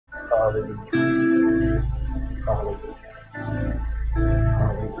Hallelujah. Hallelujah.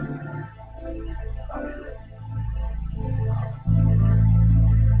 Hallelujah. Hallelujah.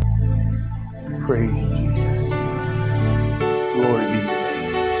 Praise you, Jesus. Glory be to your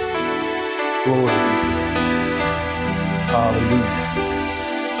name. Glory be to your name. Hallelujah.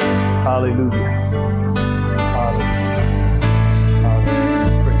 Hallelujah. Hallelujah.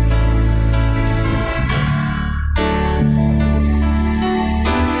 Hallelujah.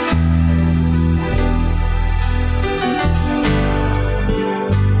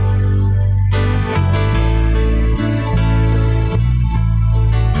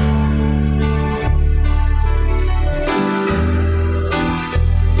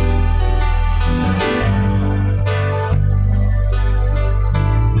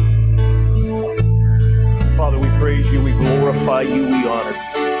 Praise you. You, we honor you.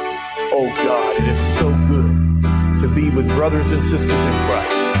 Oh God, it is so good to be with brothers and sisters in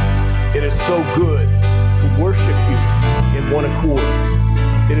Christ. It is so good to worship you in one accord.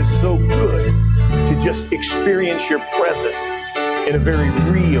 It is so good to just experience your presence in a very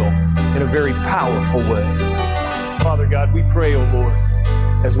real, in a very powerful way. Father God, we pray, oh Lord,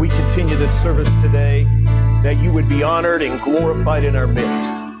 as we continue this service today, that you would be honored and glorified in our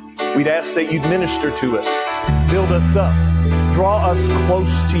midst. We'd ask that you'd minister to us, build us up, draw us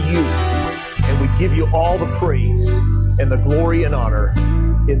close to you, and we give you all the praise and the glory and honor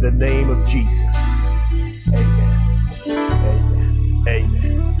in the name of Jesus. Amen. Amen.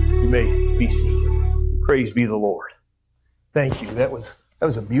 Amen. You may be seated. Praise be the Lord. Thank you. That was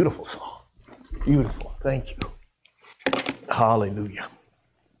a beautiful song. Beautiful. Thank you. Hallelujah.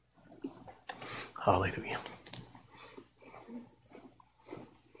 Hallelujah.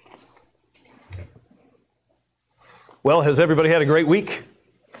 Well, has everybody had a great week?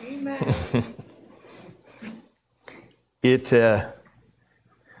 Amen.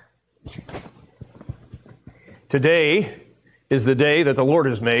 Today is the day that the Lord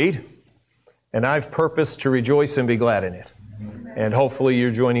has made, and I've purposed to rejoice and be glad in it. Amen. And hopefully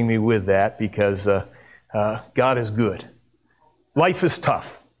you're joining me with that, because God is good. Life is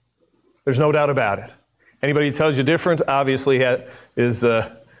tough. There's no doubt about it. Anybody who tells you different, obviously has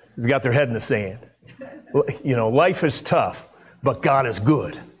got their head in the sand. You know, life is tough, but God is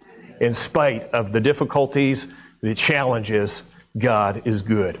good. In spite of the difficulties, the challenges, God is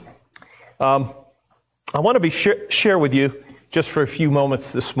good. I want to share with you just for a few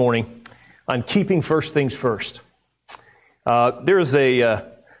moments this morning on keeping first things first. There is a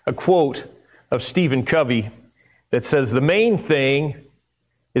quote of Stephen Covey that says, "The main thing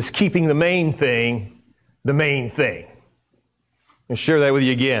is keeping the main thing the main thing." I'll share that with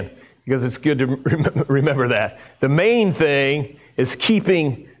you again, because it's good to remember that. The main thing is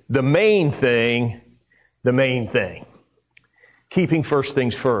keeping the main thing the main thing. Keeping first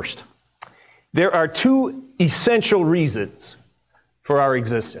things first. There are two essential reasons for our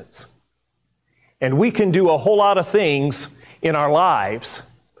existence. And we can do a whole lot of things in our lives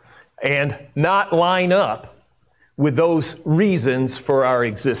and not line up with those reasons for our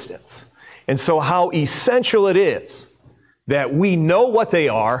existence. And so how essential it is that we know what they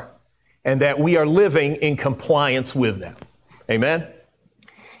are and that we are living in compliance with them. Amen?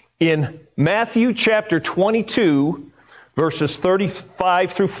 In Matthew chapter 22, verses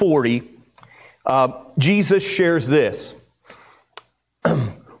 35 through 40, Jesus shares this.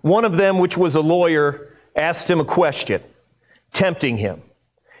 One of them, which was a lawyer, asked him a question, tempting him,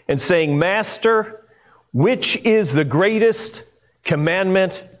 and saying, "Master, which is the greatest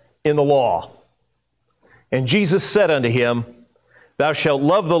commandment in the law?" And Jesus said unto him, "Thou shalt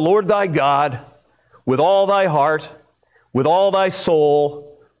love the Lord thy God with all thy heart, with all thy soul,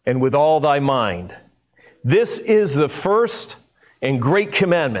 and with all thy mind. This is the first and great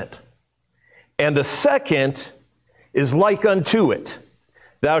commandment. And the second is like unto it.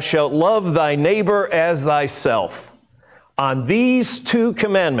 Thou shalt love thy neighbor as thyself. On these two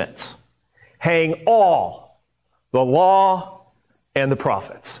commandments hang all the law and the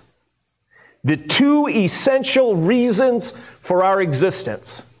prophets." The two essential reasons for our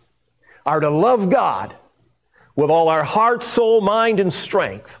existence are to love God with all our heart, soul, mind, and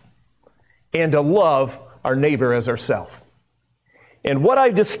strength, and to love our neighbor as ourselves. And what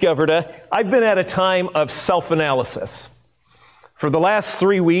I've discovered, I've been at a time of self-analysis. For the last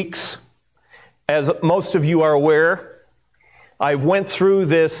 3 weeks, as most of you are aware, I went through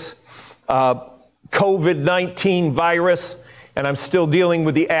this COVID-19 virus, and I'm still dealing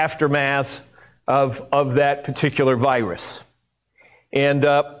with the aftermath of that particular virus. And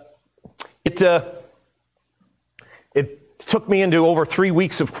it took me into over 3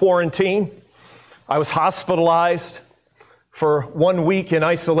 weeks of quarantine. I was hospitalized for 1 week in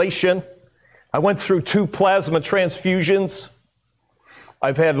isolation. I went through 2 plasma transfusions.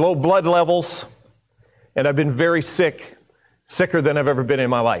 I've had low blood levels, and I've been very sick, sicker than I've ever been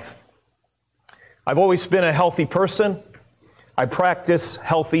in my life. I've always been a healthy person. I practice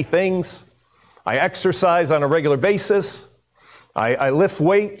healthy things. I exercise on a regular basis. I lift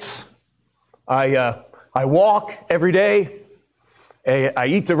weights. I walk every day. I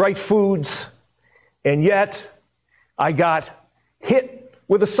eat the right foods. And yet, I got hit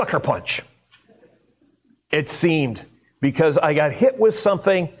with a sucker punch. It seemed, because I got hit with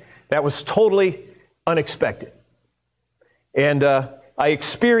something that was totally unexpected. And I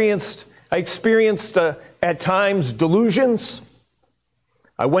experienced at times delusions.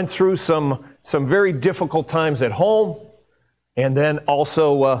 I went through some very difficult times at home, and then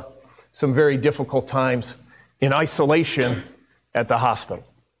also some very difficult times in isolation at the hospital.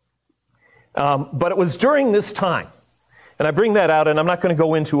 But it was during this time, and I bring that out, and I'm not going to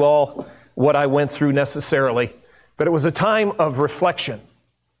go into all what I went through necessarily, but it was a time of reflection.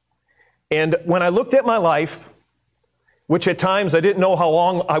 And when I looked at my life, which at times I didn't know how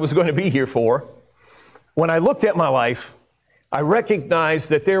long I was going to be here for, when I looked at my life, I recognized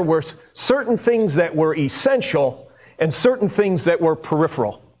that there were certain things that were essential and certain things that were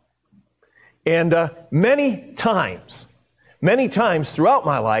peripheral. And many times throughout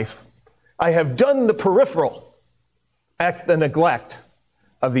my life, I have done the peripheral at the neglect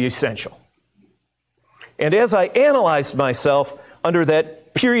of the essential. And as I analyzed myself under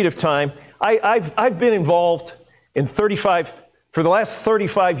that period of time, I've been involved in for the last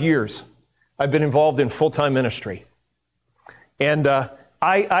 35 years, I've been involved in full-time ministry. And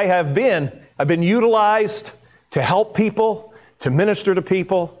I've been utilized to help people, to minister to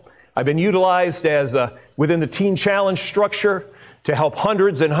people. I've been utilized as within the Teen Challenge structure to help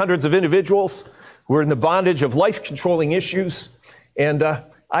hundreds and hundreds of individuals who are in the bondage of life-controlling issues. And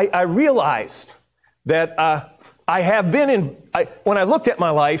I realized that when I looked at my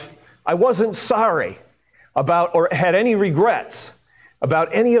life, I wasn't sorry about or had any regrets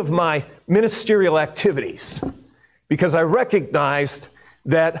about any of my ministerial activities, because I recognized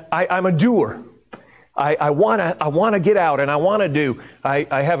that I'm a doer. I want to get out and I want to do.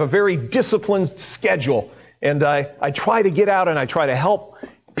 I have a very disciplined schedule, and I try to get out and I try to help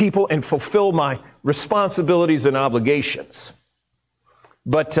people and fulfill my responsibilities and obligations.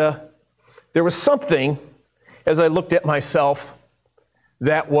 But there was something, as I looked at myself,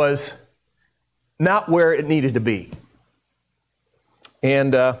 that was not where it needed to be.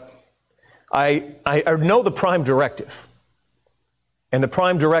 And I know the prime directive. And the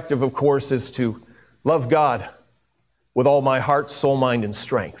prime directive, of course, is to love God with all my heart, soul, mind, and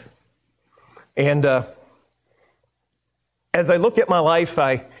strength. And as I look at my life,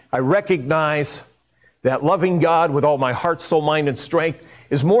 I recognize that loving God with all my heart, soul, mind, and strength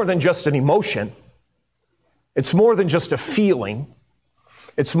is more than just an emotion. It's more than just a feeling.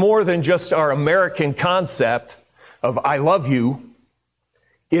 It's more than just our American concept of I love you.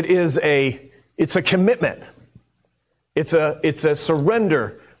 It's a commitment. It's a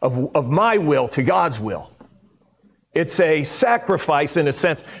surrender of my will to God's will. It's a sacrifice in a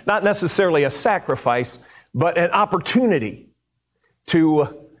sense, not necessarily a sacrifice, but an opportunity to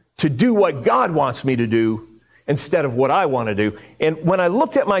do what God wants me to do instead of what I want to do. And when I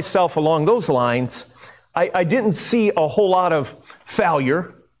looked at myself along those lines, I didn't see a whole lot of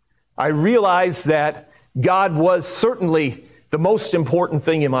failure. I realized that God was certainly the most important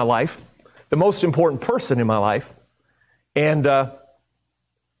thing in my life, the most important person in my life. And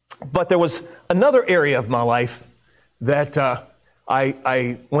but there was another area of my life that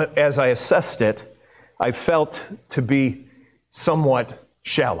as I assessed it, I felt to be somewhat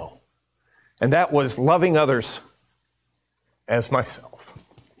shallow. And that was loving others as myself.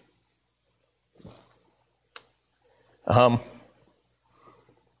 I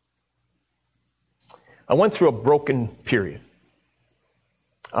went through a broken period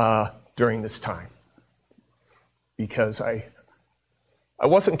during this time because I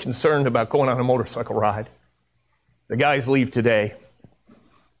wasn't concerned about going on a motorcycle ride. The guys leave today.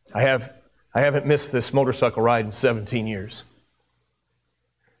 I haven't missed this motorcycle ride in 17 years.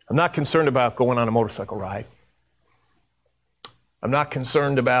 I'm not concerned about going on a motorcycle ride. I'm not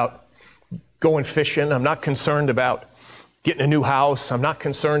concerned about going fishing. I'm not concerned about getting a new house. I'm not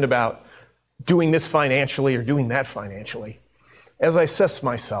concerned about doing this financially or doing that financially. As I assess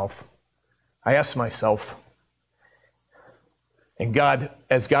myself, I ask myself, and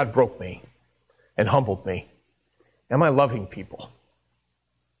as God broke me and humbled me, am I loving people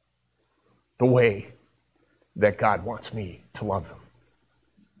the way that God wants me to love them?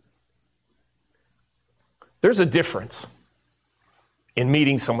 There's a difference in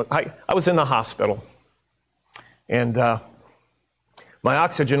meeting someone. I was in the hospital, and my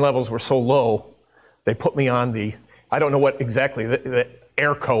oxygen levels were so low, they put me on I don't know what exactly, the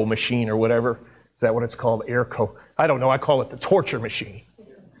airco machine or whatever. Is that what it's called, airco? I don't know, I call it the torture machine.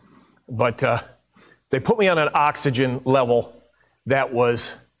 But they put me on an oxygen level that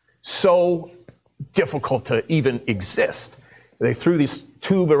was so difficult to even exist. They threw this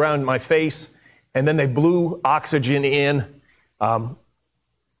tube around my face, and then they blew oxygen in. I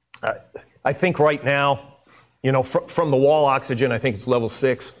think right now, from the wall oxygen, I think it's level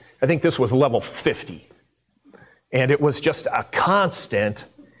 6. I think this was level 50. And it was just a constant.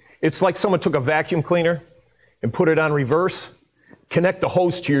 It's like someone took a vacuum cleaner and put it on reverse, connect the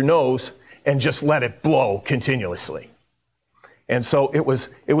hose to your nose, and just let it blow continuously. And so it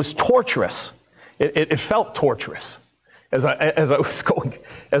was torturous. It felt torturous as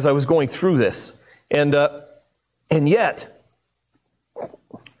I was going through this. And yet,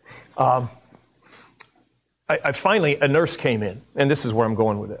 I finally, a nurse came in, and this is where I'm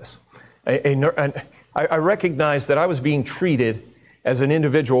going with this. I recognized that I was being treated as an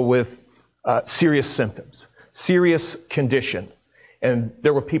individual with serious symptoms, serious condition, and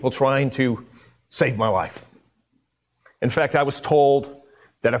there were people trying to save my life. In fact, I was told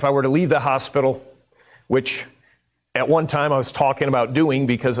that if I were to leave the hospital, which at one time I was talking about doing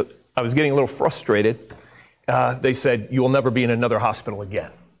because I was getting a little frustrated, they said, "You will never be in another hospital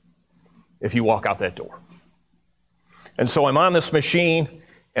again if you walk out that door." And so I'm on this machine,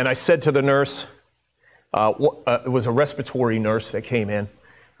 and I said to the nurse, it was a respiratory nurse that came in,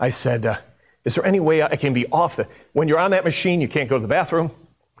 I said, is there any way I can be off when you're on that machine, you can't go to the bathroom,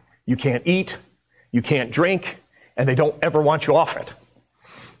 you can't eat, you can't drink, and they don't ever want you off it.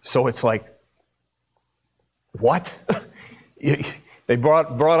 So it's like, what? They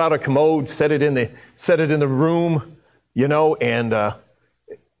brought out a commode, set it in the room, and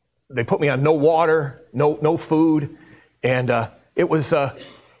they put me on no water, no food, and it was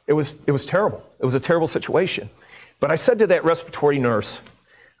terrible. It was a terrible situation. But I said to that respiratory nurse,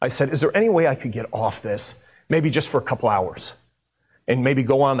 I said, is there any way I could get off this, maybe just for a couple hours, and maybe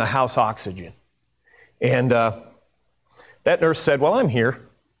go on the house oxygen? And that nurse said, well, I'm here.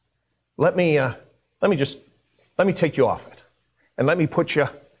 Let me take you off it, and let me put you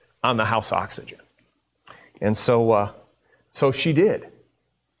on the house oxygen. And so she did.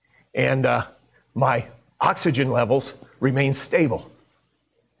 And my oxygen levels remained stable.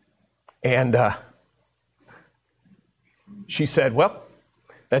 And she said, well,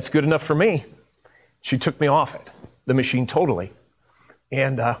 that's good enough for me. She took me off it, the machine totally.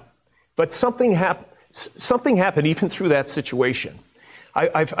 And but something happened even through that situation.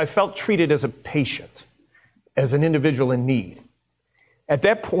 I felt treated as a patient, as an individual in need. At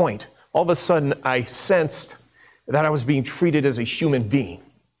that point, all of a sudden, I sensed that I was being treated as a human being,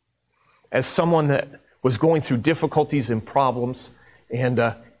 as someone that was going through difficulties and problems, and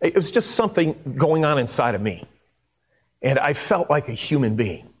it was just something going on inside of me. And I felt like a human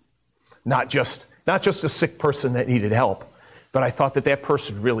being, not just a sick person that needed help, but I thought that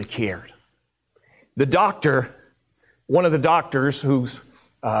person really cared. The doctor, one of the doctors who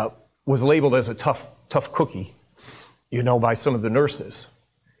was labeled as a tough cookie, by some of the nurses,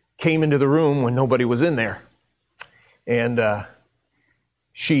 came into the room when nobody was in there. And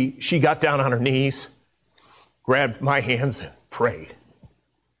she got down on her knees, grabbed my hands, and prayed.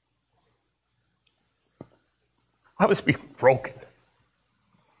 I was being broken.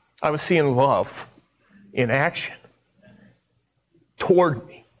 I was seeing love in action toward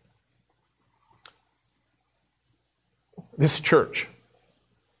me. This church,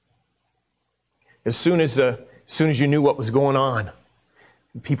 as soon as you knew what was going on,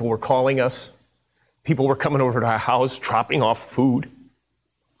 people were calling us. People were coming over to our house, dropping off food.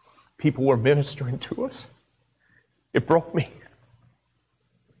 People were ministering to us. It broke me.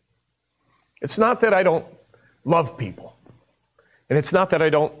 It's not that I don't love people, and it's not that I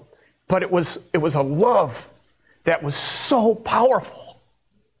don't, but it was a love that was so powerful.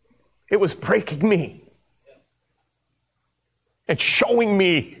 It was breaking me and showing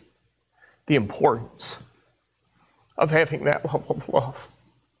me the importance of having that level of love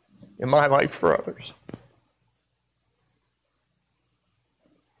in my life for others.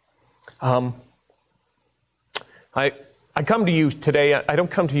 I come to you today. I don't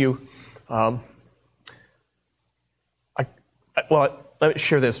come to you. Let me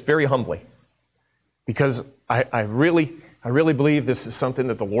share this very humbly, because I really believe this is something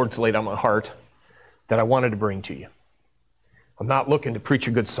that the Lord's laid on my heart that I wanted to bring to you. I'm not looking to preach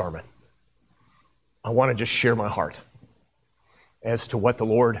a good sermon. I want to just share my heart as to what the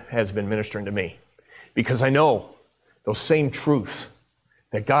Lord has been ministering to me, because I know those same truths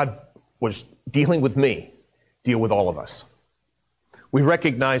that God was dealing with me, deal with all of us. We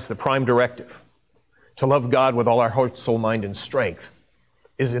recognize the prime directive to love God with all our heart, soul, mind, and strength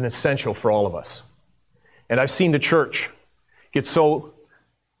is an essential for all of us. And I've seen the church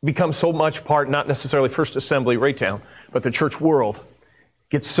become so much part, not necessarily First Assembly, Raytown, but the church world,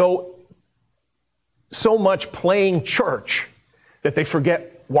 gets so much playing church that they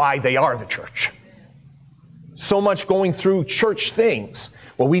forget why they are the church. So much going through church things.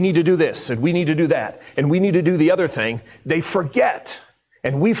 Well, we need to do this, and we need to do that, and we need to do the other thing. They forget,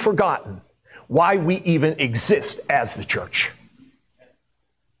 and we've forgotten, why we even exist as the church.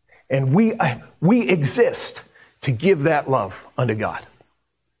 And we exist to give that love unto God.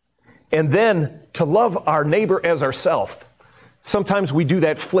 And then to love our neighbor as ourselves. Sometimes we do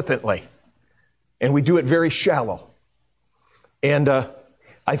that flippantly, and we do it very shallow. And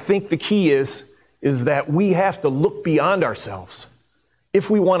I think the key is that we have to look beyond ourselves. If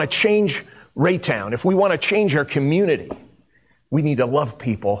we want to change Raytown, if we want to change our community, we need to love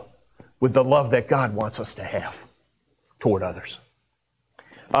people with the love that God wants us to have toward others.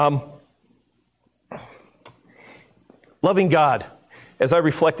 Loving God, as I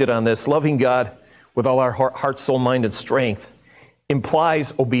reflected on this, loving God with all our heart, soul, mind, and strength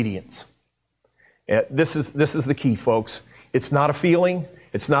implies obedience. This is the key, folks. It's not a feeling.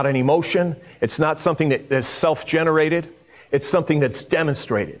 It's not an emotion. It's not something that is self-generated. It's something that's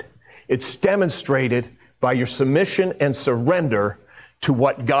demonstrated. It's demonstrated by your submission and surrender to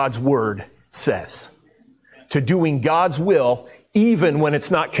what God's Word says. To doing God's will, even when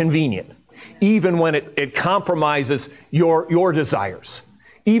it's not convenient. Even when it compromises your desires.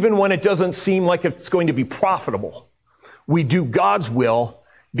 Even when it doesn't seem like it's going to be profitable. We do God's will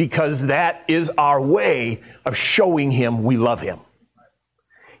because that is our way of showing Him we love Him.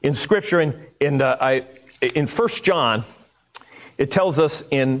 In Scripture, in 1 John, it tells us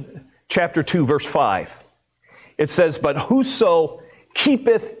in chapter 2, verse 5, it says, "But whoso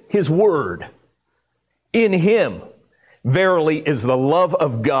keepeth his word, in him verily is the love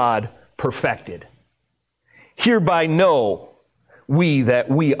of God perfected. Hereby know we that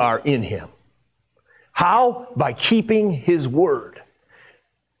we are in him." How? By keeping his word.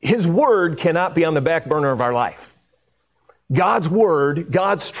 His word cannot be on the back burner of our life. God's word,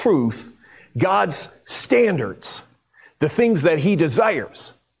 God's truth, God's standards, the things that He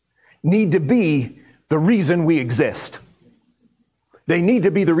desires, need to be the reason we exist. They need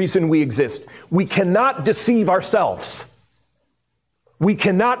to be the reason we exist. We cannot deceive ourselves. We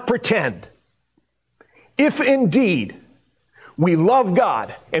cannot pretend. If indeed we love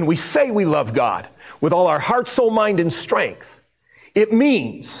God, and we say we love God with all our heart, soul, mind, and strength, it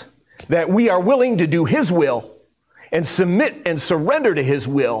means that we are willing to do His will and submit and surrender to His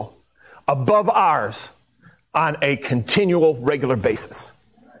will above ours on a continual, regular basis.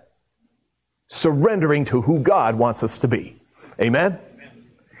 Surrendering to who God wants us to be. Amen?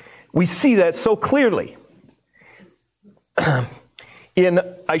 We see that so clearly.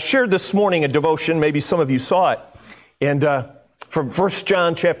 I shared this morning a devotion, maybe some of you saw it, and from 1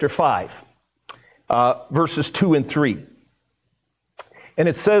 John chapter 5, verses 2 and 3. And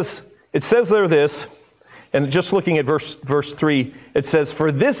it says there this, and just looking at verse 3, it says, "For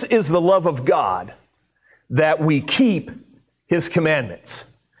this is the love of God, that we keep His commandments."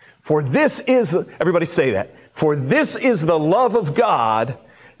 For this is, everybody say that. For this is the love of God,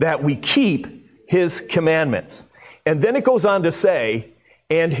 that we keep His commandments. And then it goes on to say,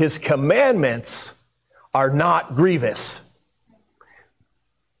 and His commandments are not grievous.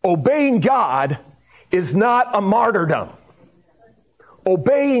 Obeying God is not a martyrdom.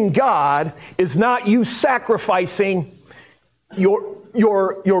 Obeying God is not you sacrificing your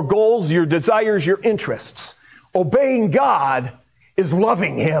goals, your desires, your interests. Obeying God is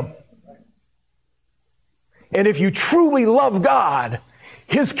loving Him. And if you truly love God,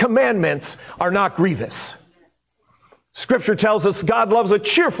 His commandments are not grievous. Scripture tells us God loves a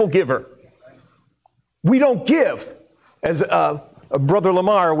cheerful giver. We don't give, as Brother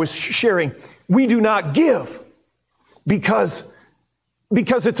Lamar was sharing, we do not give because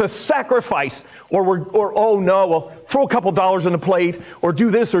it's a sacrifice, or oh no, well, throw a couple dollars in the plate, or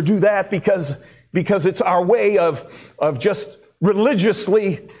do this or do that because it's our way of just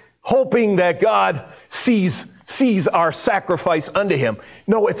religiously hoping that God sees our sacrifice unto Him.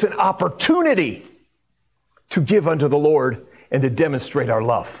 No, it's an opportunity to give unto the Lord and to demonstrate our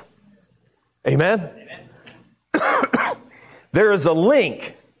love. Amen? Amen. There is a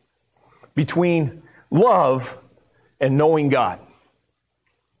link between love and knowing God.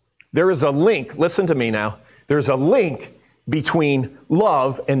 There is a link, listen to me now, there's a link between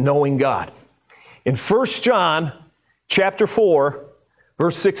love and knowing God. In 1 John chapter 4,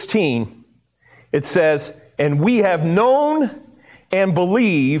 verse 16, it says, "And we have known and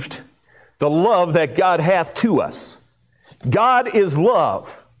believed the love that God hath to us. God is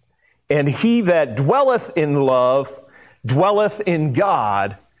love, and he that dwelleth in love dwelleth in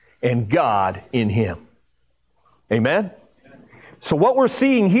God, and God in him." Amen? So what we're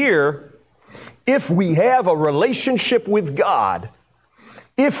seeing here, if we have a relationship with God,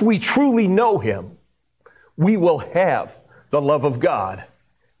 if we truly know him, we will have the love of God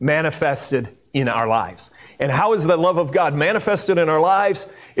manifested in our lives. And how is the love of God manifested in our lives?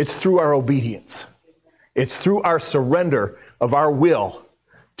 It's through our obedience. It's through our surrender of our will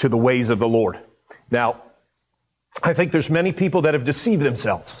to the ways of the Lord. Now, I think there's many people that have deceived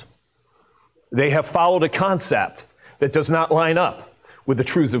themselves. They have followed a concept that does not line up with the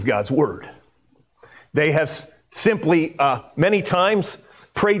truths of God's Word. They have simply, many times,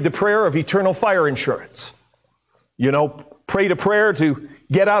 prayed the prayer of eternal fire insurance. You know, prayed a prayer to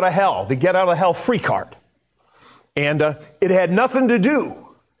get out of hell, the get out of hell free card. And it had nothing to do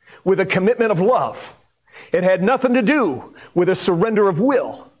with a commitment of love. It had nothing to do with a surrender of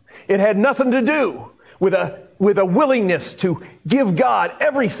will. It had nothing to do with a willingness to give God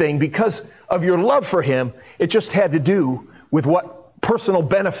everything because of your love for him. It just had to do with what personal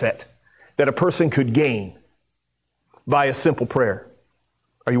benefit that a person could gain by a simple prayer.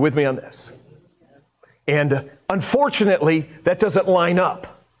 Are you with me on this? And unfortunately, that doesn't line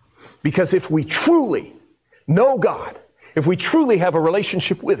up. Because if we truly know God, if we truly have a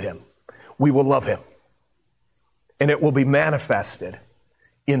relationship with him, we will love him. And it will be manifested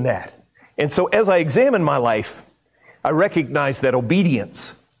in that. And so as I examine my life, I recognize that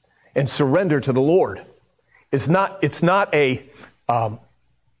obedience and surrender to the Lord is not, it's not a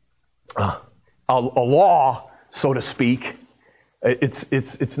law, so to speak.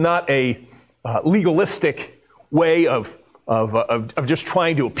 It's not a legalistic way of just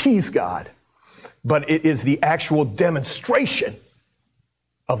trying to appease God, but it is the actual demonstration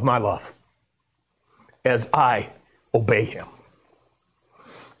of my love as I obey him.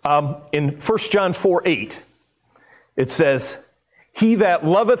 In 1 John 4:8, it says, "He that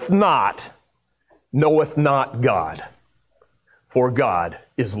loveth not knoweth not God, for God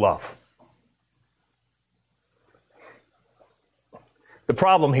is love." The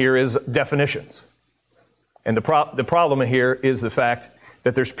problem here is definitions. And the problem here is the fact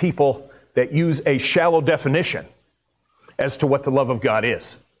that there's people that use a shallow definition as to what the love of God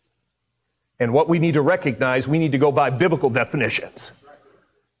is. And what we need to recognize, we need to go by biblical definitions.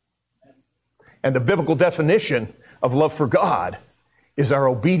 And the biblical definition of love for God is our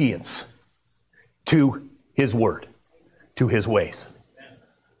obedience to his word, to his ways.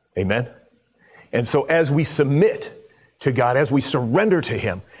 Amen? And so as we submit to God, as we surrender to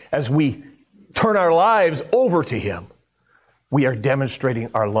him, as we turn our lives over to him, we are demonstrating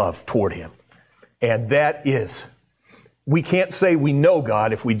our love toward him. And that is, we can't say we know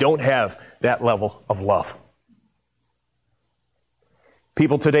God if we don't have that level of love.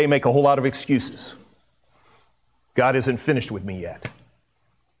 People today make a whole lot of excuses. God isn't finished with me yet.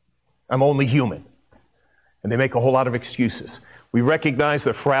 I'm only human. And they make a whole lot of excuses. We recognize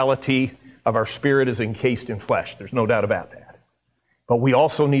the frailty of our spirit is encased in flesh. There's no doubt about that. But we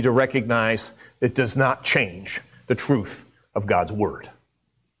also need to recognize it does not change the truth of God's Word.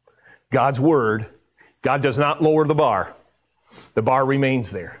 God's Word, God does not lower the bar. The bar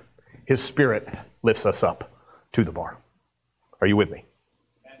remains there. His Spirit lifts us up to the bar. Are you with me?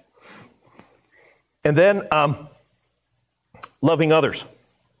 And then loving others.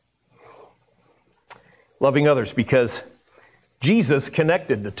 Loving others, because Jesus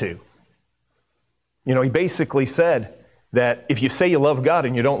connected the two. You know, he basically said that if you say you love God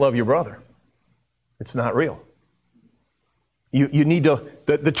and you don't love your brother, it's not real. You need to,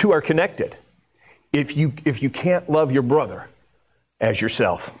 the two are connected. If you can't love your brother as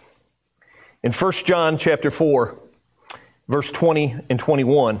yourself. In 1 John chapter 4, verse 20 and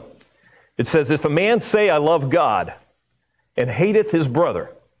 21, it says, "If a man say, I love God, and hateth his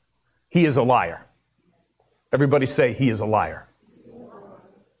brother, he is a liar." Everybody say, he is a liar.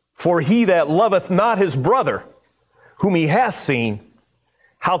 "For he that loveth not his brother, whom he hath seen,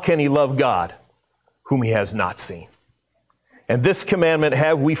 how can he love God, whom he has not seen? And this commandment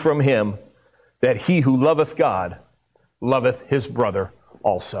have we from him, that he who loveth God, loveth his brother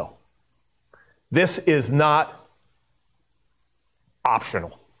also." This is not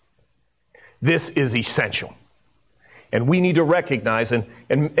optional. This is essential. And we need to recognize, and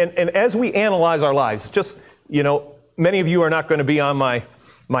as we analyze our lives, just, you know, many of you are not going to be on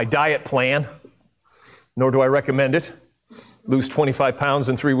my diet plan, nor do I recommend it. Lose 25 pounds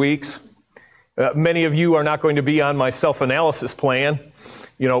in 3 weeks. Many of you are not going to be on my self-analysis plan.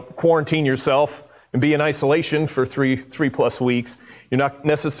 Quarantine yourself and be in isolation for three plus weeks. You're not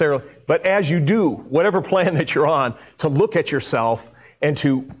necessarily, but as you do, whatever plan that you're on, to look at yourself and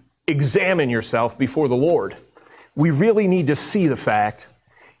to examine yourself before the Lord, we really need to see the fact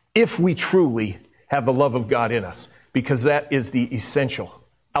if we truly have the love of God in us, because that is the essential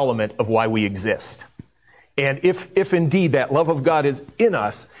element of why we exist. And if indeed that love of God is in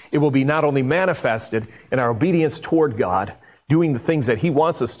us, it will be not only manifested in our obedience toward God, doing the things that He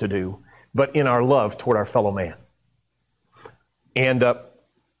wants us to do, but in our love toward our fellow man. And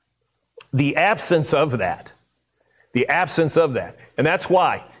the absence of that, and that's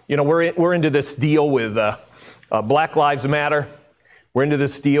why, we're into this deal with Black Lives Matter. We're into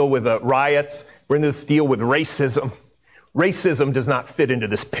this deal with riots. We're into this deal with racism. Racism does not fit into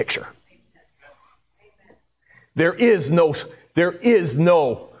this picture. There is no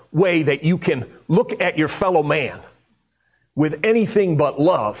way that you can look at your fellow man with anything but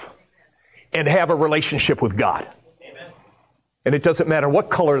love and have a relationship with God. Amen. And it doesn't matter what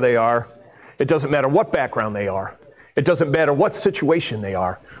color they are. It doesn't matter what background they are. It doesn't matter what situation they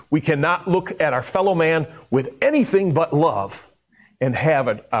are. We cannot look at our fellow man with anything but love and have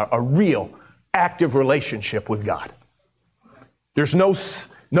a real, active relationship with God. There's no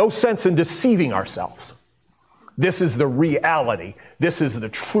sense in deceiving ourselves. This is the reality. This is the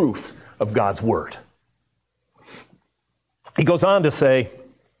truth of God's Word. He goes on to say,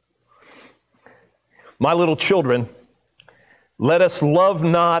 my little children, let us love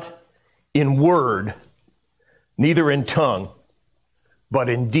not in word, neither in tongue, but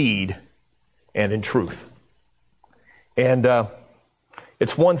in deed and in truth. And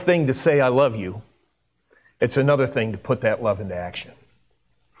it's one thing to say I love you. It's another thing to put that love into action.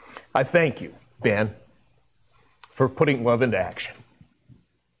 I thank you, Ben, for putting love into action.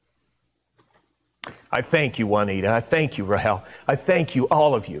 I thank you, Juanita. I thank you, Rahel. I thank you,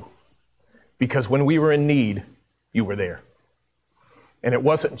 all of you, because when we were in need, you were there. And it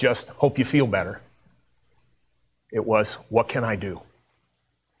wasn't just, hope you feel better. It was, what can I do?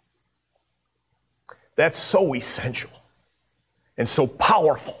 That's so essential and so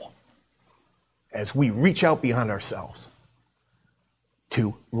powerful as we reach out beyond ourselves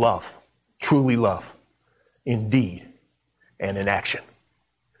to love, truly love, in deed and in action.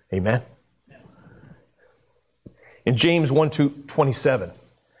 Amen? In James 1:27,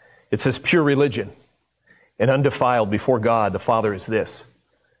 it says, pure religion and undefiled before God the Father is this,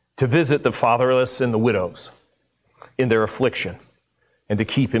 to visit the fatherless and the widows in their affliction and to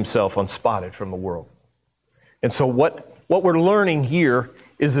keep himself unspotted from the world. And so what we're learning here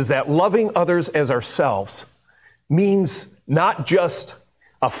is that loving others as ourselves means not just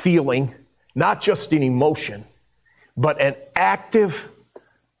a feeling, not just an emotion, but an active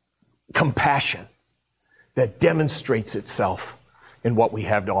compassion that demonstrates itself in what we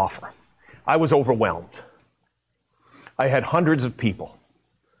have to offer. I was overwhelmed. I had hundreds of people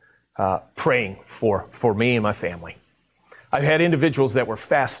praying for me and my family. I've had individuals that were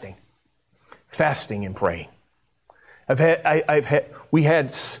fasting and praying. We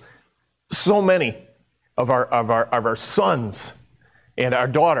had so many of our sons and our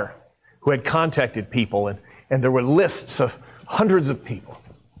daughter who had contacted people, and there were lists of hundreds of people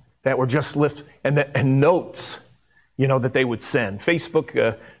that were just and notes, that they would send.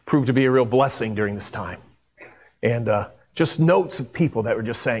 Facebook proved to be a real blessing during this time, and just notes of people that were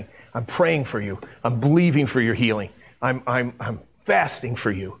just saying, "I'm praying for you. I'm believing for your healing. I'm fasting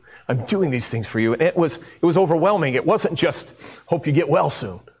for you. I'm doing these things for you." And it was overwhelming. It wasn't just, "Hope you get well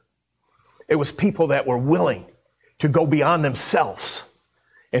soon." It was people that were willing to go beyond themselves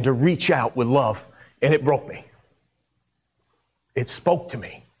and to reach out with love, and it broke me. It spoke to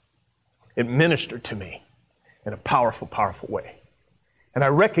me. It ministered to me in a powerful, powerful way. And I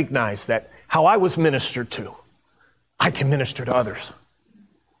recognized that how I was ministered to, I can minister to others.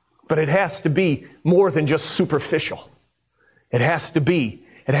 But it has to be more than just superficial. It has to be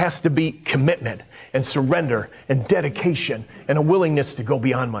commitment and surrender and dedication and a willingness to go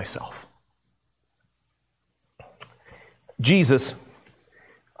beyond myself. Jesus,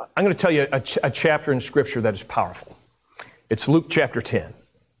 I'm going to tell you a chapter in Scripture that is powerful. It's Luke chapter 10.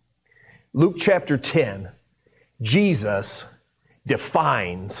 Luke chapter 10, Jesus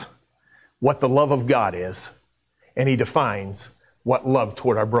defines what the love of God is, and he defines what love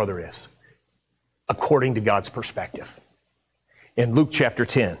toward our brother is, according to God's perspective. In Luke chapter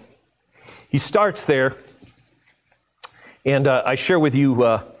 10, he starts there, and I share with you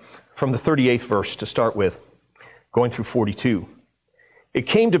from the 38th verse to start with, going through 42. It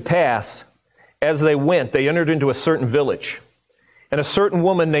came to pass, as they went, they entered into a certain village, and a certain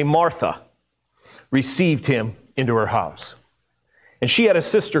woman named Martha received him into her house. And she had a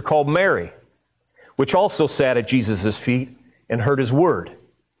sister called Mary, which also sat at Jesus' feet and heard his word.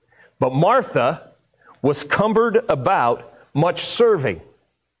 But Martha was cumbered about much serving,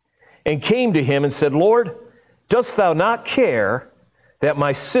 and came to him and said, Lord, dost thou not care that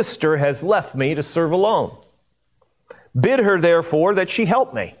my sister has left me to serve alone? Bid her therefore that she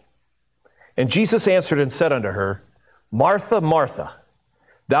help me. And Jesus answered and said unto her, Martha, Martha,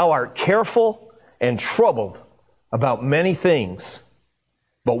 thou art careful and troubled about many things,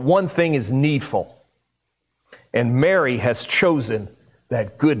 but one thing is needful. And Mary has chosen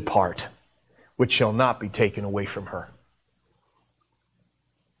that good part, which shall not be taken away from her.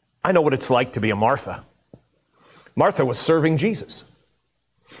 I know what it's like to be a Martha. Martha was serving Jesus.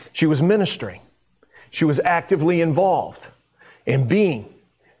 She was ministering. She was actively involved in being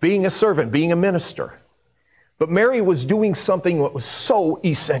a servant, being a minister. But Mary was doing something that was so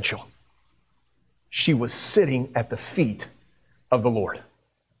essential. She was sitting at the feet of the Lord.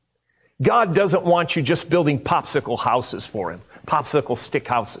 God doesn't want you just building popsicle houses for him, popsicle stick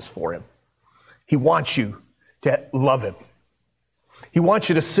houses for him. He wants you to love him. He wants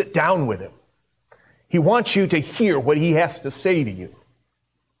you to sit down with him. He wants you to hear what he has to say to you.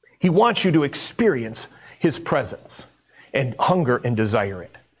 He wants you to experience his presence and hunger and desire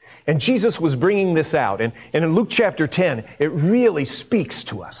it. And Jesus was bringing this out. And in Luke chapter 10, it really speaks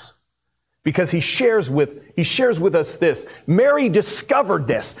to us because he shares with us this. Mary discovered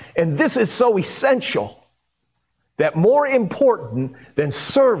this, and this is so essential that more important than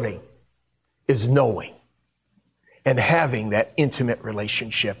serving is knowing and having that intimate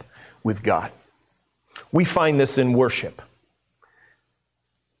relationship with God. We find this in worship.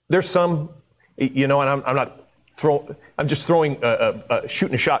 There's some, and I'm just shooting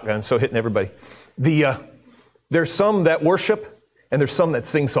a shotgun, so hitting everybody. There's some that worship, and there's some that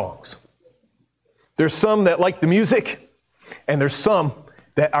sing songs. There's some that like the music, and there's some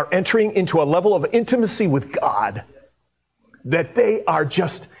that are entering into a level of intimacy with God that they are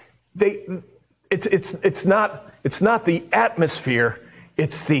just, it's not the atmosphere,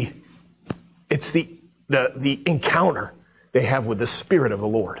 it's the encounter they have with the Spirit of the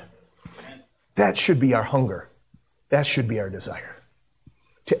Lord. That should be our hunger. That should be our desire.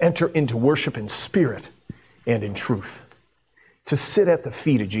 To enter into worship in spirit and in truth. To sit at the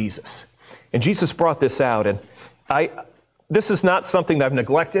feet of Jesus. And Jesus brought this out, and this is not something that I've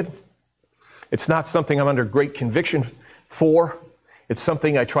neglected. It's not something I'm under great conviction for. It's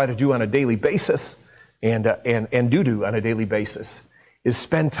something I try to do on a daily basis, and do on a daily basis, is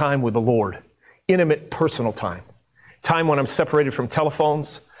spend time with the Lord. Intimate, personal time. Time when I'm separated from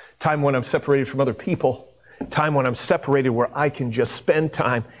telephones. Time when I'm separated from other people. Time when I'm separated where I can just spend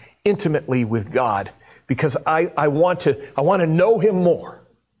time intimately with God, because I want to know him more.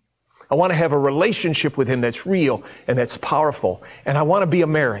 I want to have a relationship with him that's real and that's powerful. And I want to be a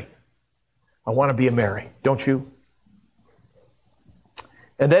Mary. I want to be a Mary, don't you?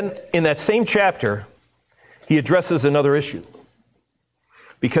 And then in that same chapter, he addresses another issue.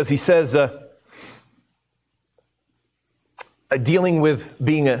 Because he says, dealing with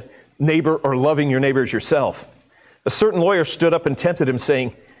being a neighbor or loving your neighbor as yourself. A certain lawyer stood up and tempted him,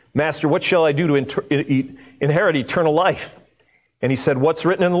 saying, Master, what shall I do to inherit eternal life? And he said, What's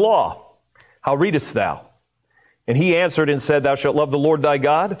written in the law? How readest thou? And he answered and said, Thou shalt love the Lord thy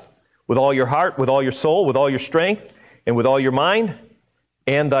God with all your heart, with all your soul, with all your strength, and with all your mind,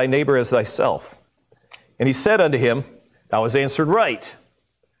 and thy neighbor as thyself. And he said unto him, Thou hast answered right.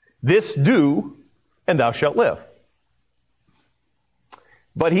 This do, and thou shalt live.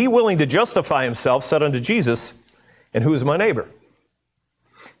 But he, willing to justify himself, said unto Jesus, And who is my neighbor?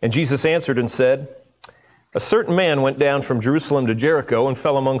 And Jesus answered and said, A certain man went down from Jerusalem to Jericho and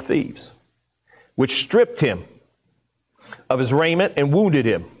fell among thieves, which stripped him of his raiment and wounded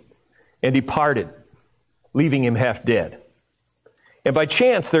him, and departed, leaving him half dead. And by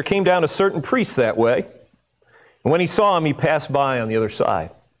chance there came down a certain priest that way, and when he saw him, he passed by on the other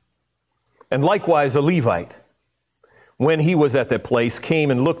side. And likewise a Levite, when he was at that place,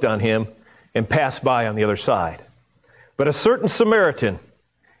 came and looked on him, and passed by on the other side. But a certain Samaritan,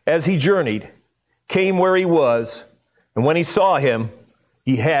 as he journeyed, came where he was, and when he saw him,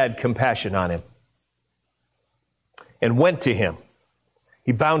 he had compassion on him, and went to him.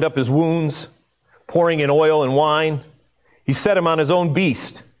 He bound up his wounds, pouring in oil and wine. He set him on his own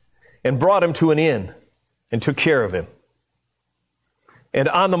beast, and brought him to an inn, and took care of him. And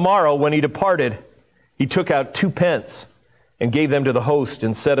on the morrow, when he departed, he took out 2 pence, and gave them to the host,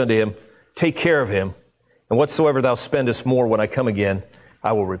 and said unto him, Take care of him, and whatsoever thou spendest more when I come again,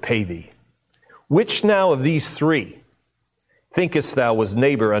 I will repay thee. Which now of these 3 thinkest thou was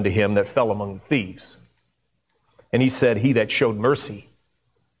neighbor unto him that fell among the thieves? And he said, He that showed mercy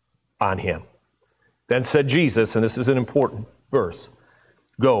on him. Then said Jesus, and this is an important verse,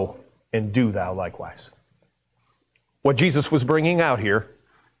 Go and do thou likewise. What Jesus was bringing out here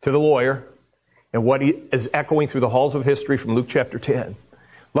to the lawyer, and what he is echoing through the halls of history from Luke chapter 10,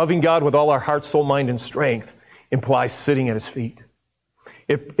 loving God with all our heart, soul, mind, and strength implies sitting at his feet.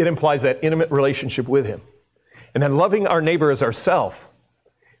 It implies that intimate relationship with him. And then loving our neighbor as ourselves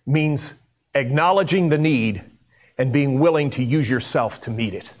means acknowledging the need and being willing to use yourself to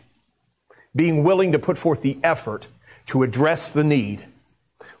meet it. Being willing to put forth the effort to address the need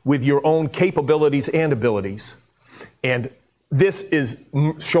with your own capabilities and abilities. And this is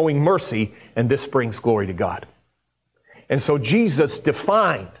showing mercy, and this brings glory to God. And so Jesus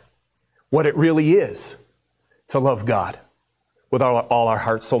defined what it really is to love God with all our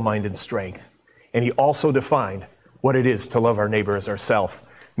heart, soul, mind, and strength. And he also defined what it is to love our neighbor as ourselves.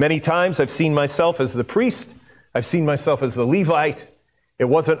 Many times I've seen myself as the priest. I've seen myself as the Levite. It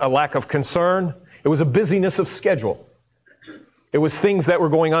wasn't a lack of concern. It was a busyness of schedule. It was things that were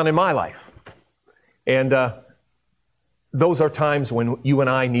going on in my life. And those are times when you and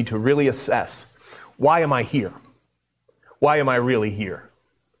I need to really assess, why am I here? Why am I really here?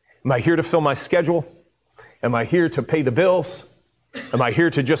 Am I here to fill my schedule? Am I here to pay the bills? Am I here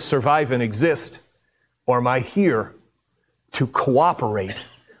to just survive and exist? Or am I here to cooperate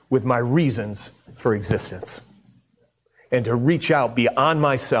with my reasons for existence and to reach out beyond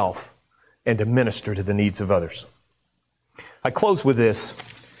myself and to minister to the needs of others? I close with this.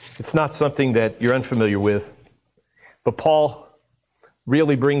 It's not something that you're unfamiliar with, but Paul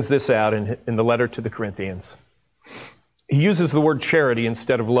really brings this out in the letter to the Corinthians. He uses the word charity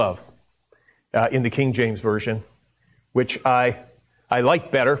instead of love in the King James Version, which I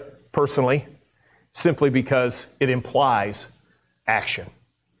like better, personally, simply because it implies action.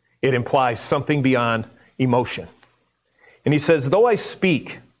 It implies something beyond emotion. And he says, though I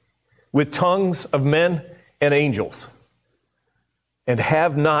speak with tongues of men and angels and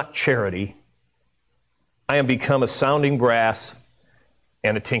have not charity, I am become a sounding brass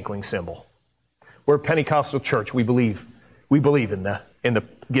and a tinkling cymbal. We're a Pentecostal church. We believe in the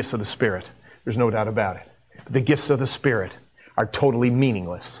gifts of the Spirit. There's no doubt about it. But the gifts of the Spirit are totally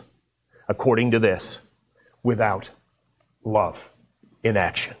meaningless, according to this, without love in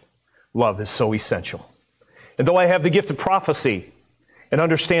action. Love is so essential. And though I have the gift of prophecy and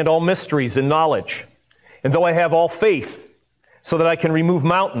understand all mysteries and knowledge, and though I have all faith so that I can remove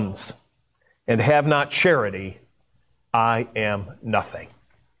mountains and have not charity, I am nothing.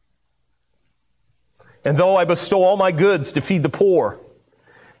 And though I bestow all my goods to feed the poor,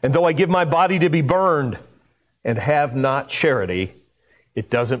 and though I give my body to be burned and have not charity,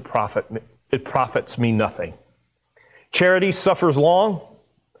 it profits me nothing. Charity suffers long,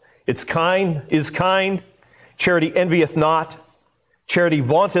 is kind, charity envieth not, charity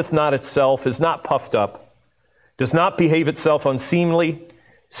vaunteth not itself, is not puffed up, does not behave itself unseemly,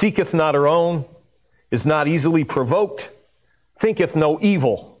 seeketh not her own, is not easily provoked, thinketh no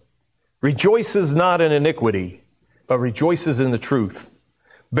evil, rejoices not in iniquity, but rejoices in the truth,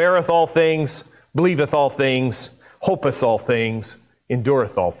 beareth all things, believeth all things, hopeth all things,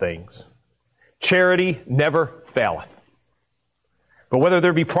 endureth all things. Charity never faileth. But whether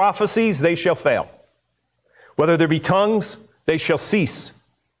there be prophecies, they shall fail. Whether there be tongues, they shall cease.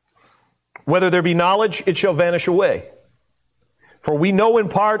 Whether there be knowledge, it shall vanish away. For we know in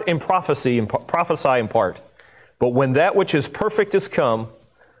part and prophesy in part. But when that which is perfect is come,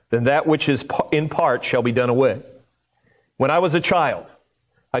 then that which is in part shall be done away. When I was a child,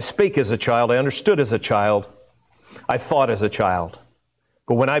 I spake as a child, I understood as a child, I thought as a child.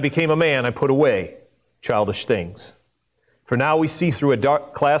 But when I became a man, I put away childish things. For now we see through a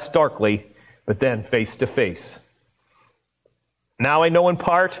glass darkly, but then face to face. Now I know in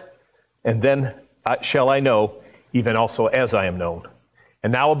part, and then shall I know, even also as I am known.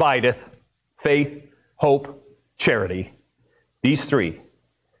 And now abideth faith, hope, charity, these three.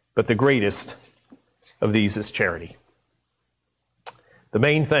 But the greatest of these is charity. The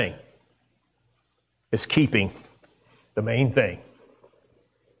main thing is keeping the main thing.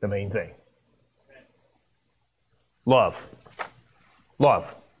 The main thing. Love.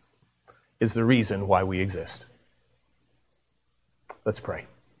 Love is the reason why we exist. Let's pray.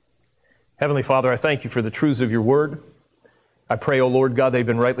 Heavenly Father, I thank you for the truths of your word. I pray, O Lord God, they've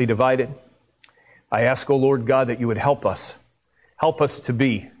been rightly divided. I ask, O Lord God, that you would help us. Help us to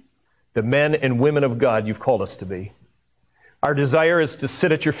be the men and women of God you've called us to be. Our desire is to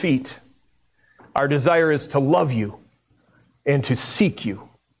sit at your feet. Our desire is to love you and to seek you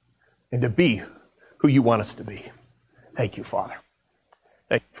and to be who you want us to be. Thank you, Father.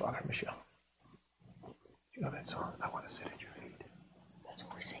 Thank you, Father. Michelle. You know that song? I want to sit at your feet. That's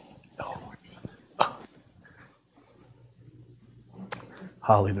what we're singing. Oh.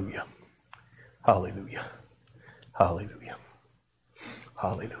 Hallelujah. Hallelujah. Hallelujah.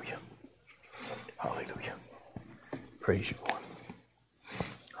 Hallelujah. Hallelujah. Praise you, Lord.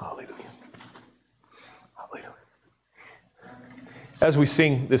 Hallelujah. Hallelujah. As we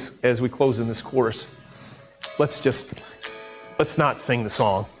sing this, as we close in this chorus, let's not sing the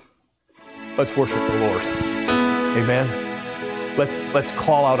song. Let's worship the Lord. Amen. Let's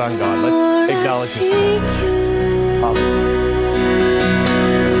call out on God. Let's acknowledge His presence. Hallelujah.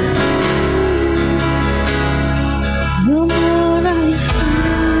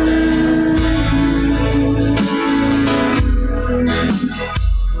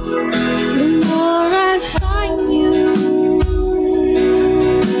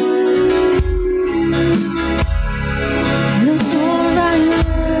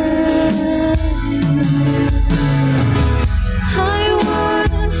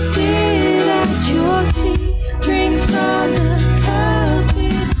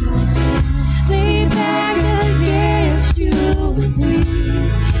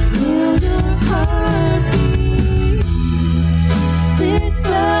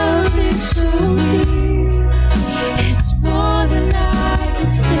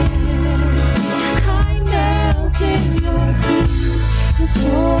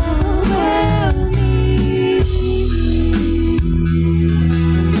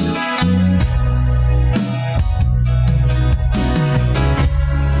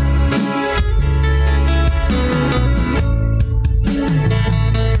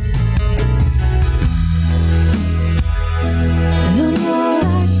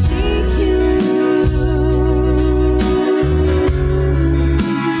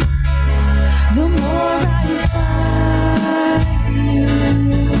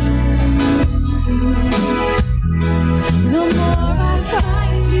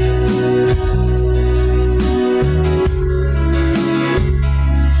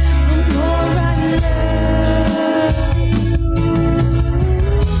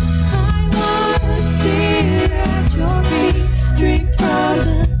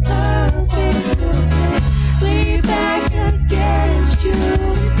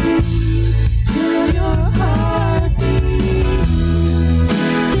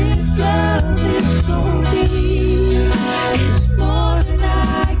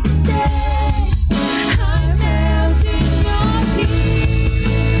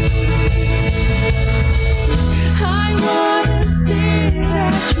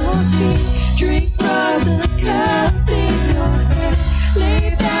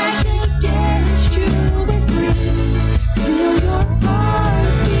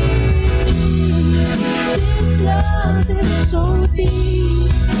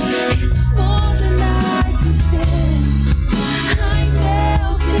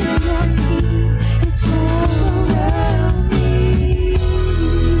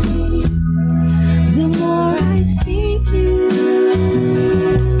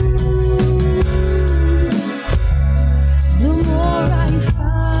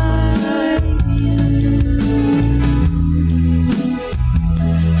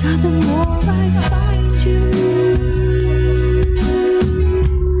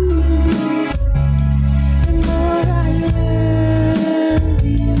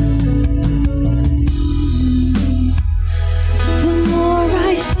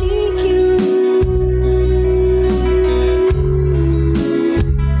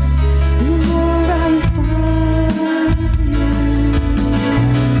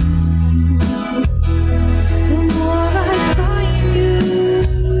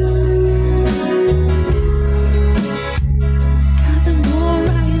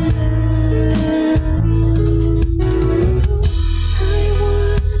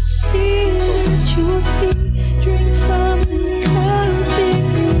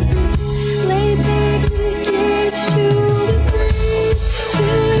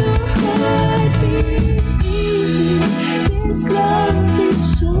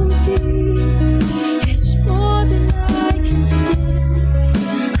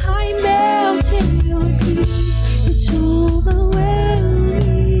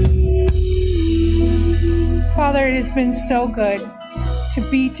 has been so good to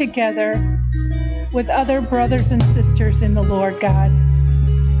be together with other brothers and sisters in the Lord, God.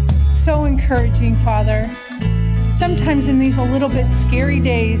 So encouraging, Father. Sometimes in these a little bit scary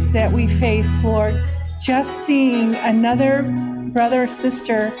days that we face, Lord, just seeing another brother or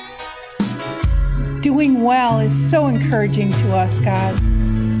sister doing well is so encouraging to us, God.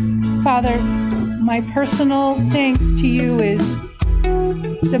 Father, my personal thanks to you is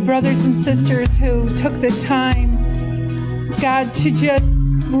the brothers and sisters who took the time, God, to just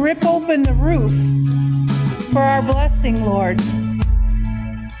rip open the roof for our blessing, Lord.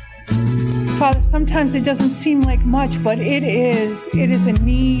 Father, sometimes it doesn't seem like much, but it is. It is a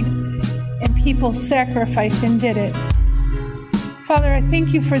need, and people sacrificed and did it. Father, I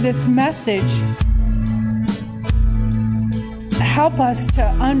thank you for this message. Help us to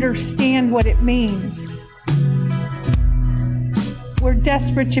understand what it means. We're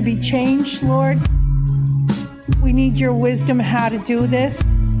desperate to be changed, Lord. We need your wisdom how to do this.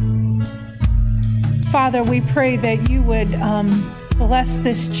 Father, we pray that you would bless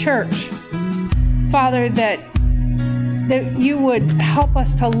this church. Father, that you would help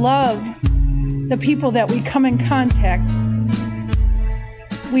us to love the people that we come in contact.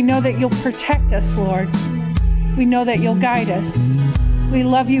 We know that you'll protect us, Lord. We know that you'll guide us. We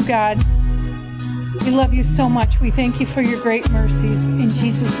love you, God. We love you so much. We thank you for your great mercies. In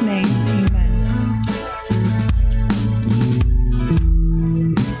Jesus' name, amen.